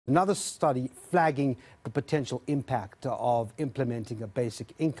Another study flagging the potential impact of implementing a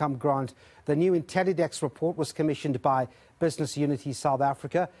basic income grant. The new Intellidex report was commissioned by Business Unity South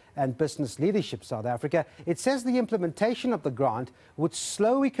Africa and Business Leadership South Africa. It says the implementation of the grant would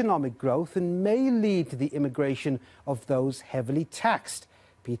slow economic growth and may lead to the immigration of those heavily taxed.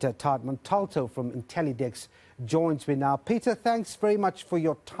 Peter Attard-Montalto from Intellidex joins me now. Peter, thanks very much for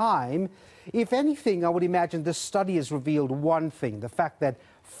your time. If anything, I would imagine this study has revealed one thing, the fact that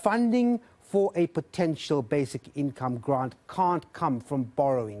funding for a potential basic income grant can't come from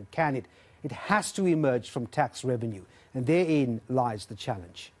borrowing, can it? It has to emerge from tax revenue, and therein lies the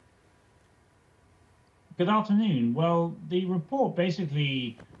challenge. Good afternoon. Well, the report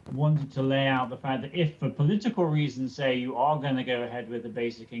basically wanted to lay out the fact that if for political reasons, say, you are going to go ahead with a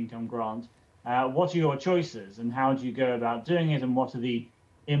basic income grant, what are your choices and how do you go about doing it and what are the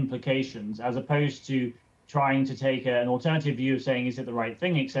implications, as opposed to trying to take an alternative view of saying, is it the right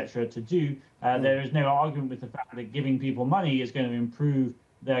thing, etc., to do. There is no argument with the fact that giving people money is going to improve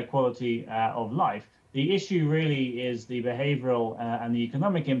their quality of life. The issue really is the behavioral and the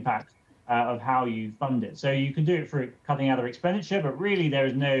economic impact of how you fund it. So you can do it through cutting other expenditure, but really there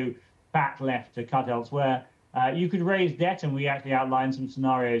is no fat left to cut elsewhere. You could raise debt, and we actually outlined some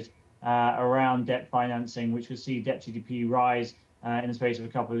scenarios around debt financing, which would see debt GDP rise in the space of a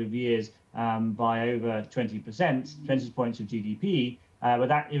couple of years by over 20%, percentage points of GDP, but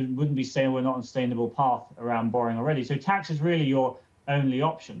that it wouldn't be sustainable, not a sustainable path around borrowing already. So tax is really your only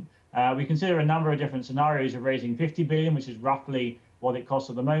option. We consider a number of different scenarios of raising 50 billion, which is roughly what it costs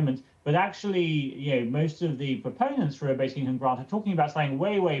at the moment. But actually, most of the proponents for a basic income grant are talking about something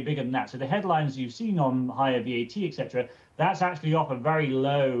way, way bigger than that. So the headlines you've seen on higher VAT, etc., that's actually off a very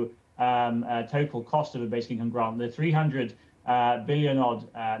low total cost of a basic income grant. The 300 billion odd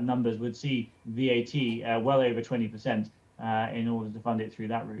numbers would see VAT well over 20% in order to fund it through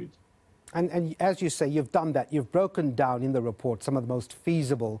that route. And as you say, you've done that. You've broken down in the report some of the most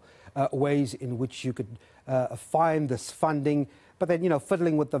feasible ways in which you could find this funding. But then,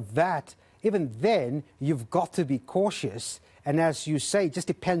 fiddling with the VAT, even then, you've got to be cautious. And as you say, it just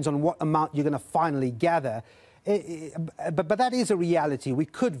depends on what amount you're going to finally gather. But that is a reality. We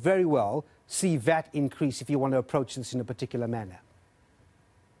could very well see VAT increase if you want to approach this in a particular manner.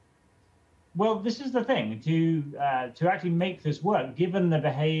 Well, this is the thing. To actually make this work, given the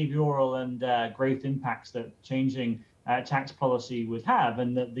behavioral and growth impacts that changing tax policy would have,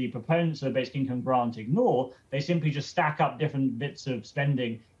 and that the proponents of the basic income grant ignore, they simply just stack up different bits of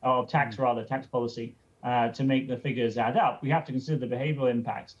spending, of tax policy, to make the figures add up. We have to consider the behavioral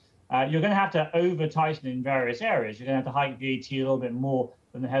impacts. You're going to have to over-tighten in various areas. You're going to have to hike VAT a little bit more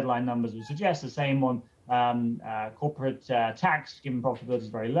than the headline numbers would suggest. The same on corporate tax, given profitability is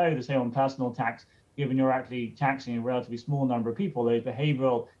very low. The same on personal tax, given you're actually taxing a relatively small number of people. Those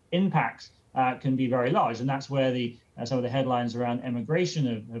behavioral impacts can be very large, and that's where some of the headlines around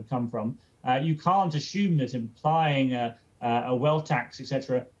immigration have come from. You can't assume that implying a wealth tax,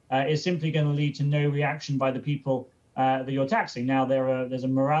 etc., is simply going to lead to no reaction by the people that you're taxing. Now, there's a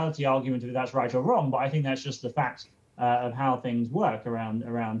morality argument if that's right or wrong, but I think that's just the fact of how things work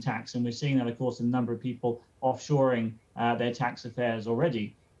around tax. And we're seeing that, of course, in a number of people offshoring their tax affairs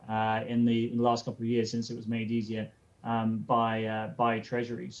already in the last couple of years since it was made easier by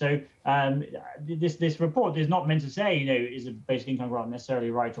Treasury. So this report is not meant to say, is a basic income grant necessarily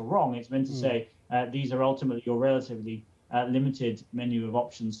right or wrong? It's meant to say these are ultimately your relatively limited menu of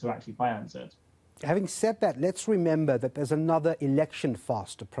options to actually finance it. Having said that, let's remember that there's another election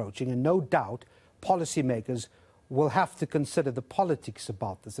fast approaching, and no doubt policymakers will have to consider the politics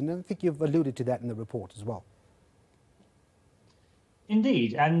about this. And I think you've alluded to that in the report as well.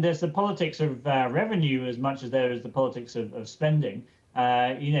 Indeed, and there's the politics of revenue as much as there is the politics of spending.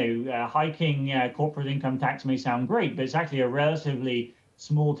 Hiking corporate income tax may sound great, but it's actually a relatively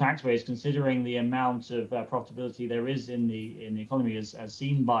small tax base considering the amount of profitability there is in the economy, as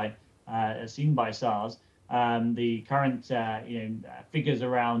seen by SARS. The current figures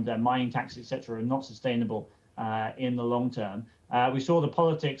around mining tax, etc., are not sustainable in the long term. We saw the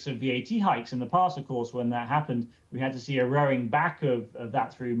politics of VAT hikes in the past, of course. When that happened, we had to see a rowing back of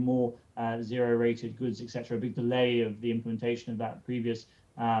that through more zero-rated goods, etc., a big delay of the implementation of that previous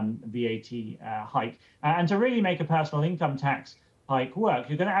VAT hike. And to really make a personal income tax hike work,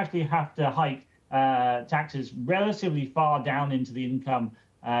 you're going to actually have to hike taxes relatively far down into the income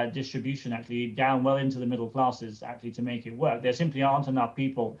distribution, actually down well into the middle classes, actually, to make it work. There simply aren't enough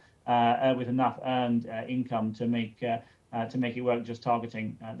people with enough earned income to make it work, just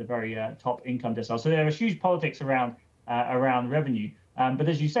targeting the very top income decile. So there is huge politics around revenue. But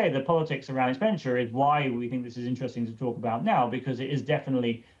as you say, the politics around expenditure is why we think this is interesting to talk about now, because it is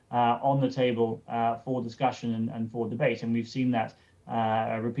definitely on the table for discussion and for debate. And we've seen that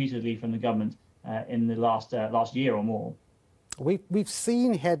repeatedly from the government in the last year or more. We've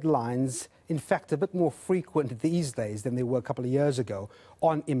seen headlines, in fact, a bit more frequent these days than they were a couple of years ago,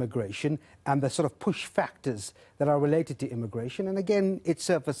 on immigration and the sort of push factors that are related to immigration. And again, it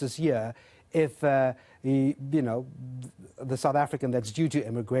surfaces here if, you know, the South African that's due to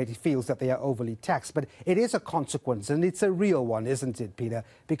immigrate feels that they are overly taxed. But it is a consequence, and it's a real one, isn't it, Peter?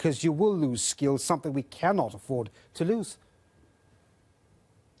 Because you will lose skills, something we cannot afford to lose.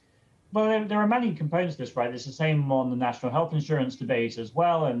 Well, there are many components to this, right? It's the same on the national health insurance debate as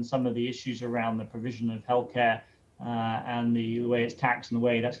well, and some of the issues around the provision of healthcare and the way it's taxed and the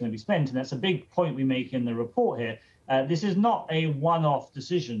way that's going to be spent. And that's a big point we make in the report here. This is not a one-off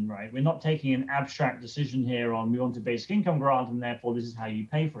decision, right? We're not taking an abstract decision here on we want a basic income grant and therefore this is how you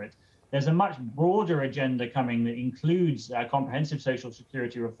pay for it. There's a much broader agenda coming that includes comprehensive social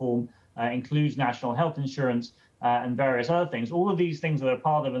security reform, includes national health insurance, and various other things. All of these things that are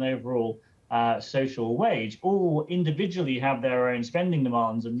part of an overall social wage all individually have their own spending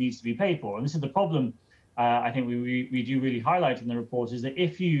demands and needs to be paid for. And this is the problem I think we do really highlight in the report, is that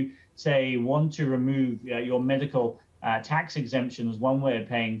if you, say, want to remove your medical tax exemption as one way of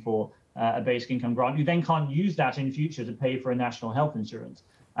paying for a basic income grant, you then can't use that in future to pay for a national health insurance.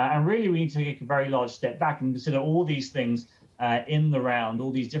 And really, we need to take a very large step back and consider all these things in the round,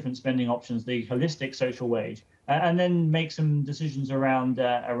 all these different spending options, the holistic social wage, and then make some decisions around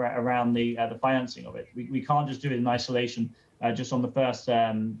the financing of it. We can't just do it in isolation, just on the first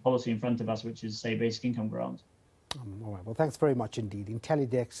policy in front of us, which is, say, basic income grant. All right. Well, thanks very much indeed.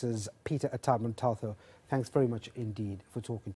 Intellidex's Peter Attard-Montalto, thanks very much indeed for talking to us.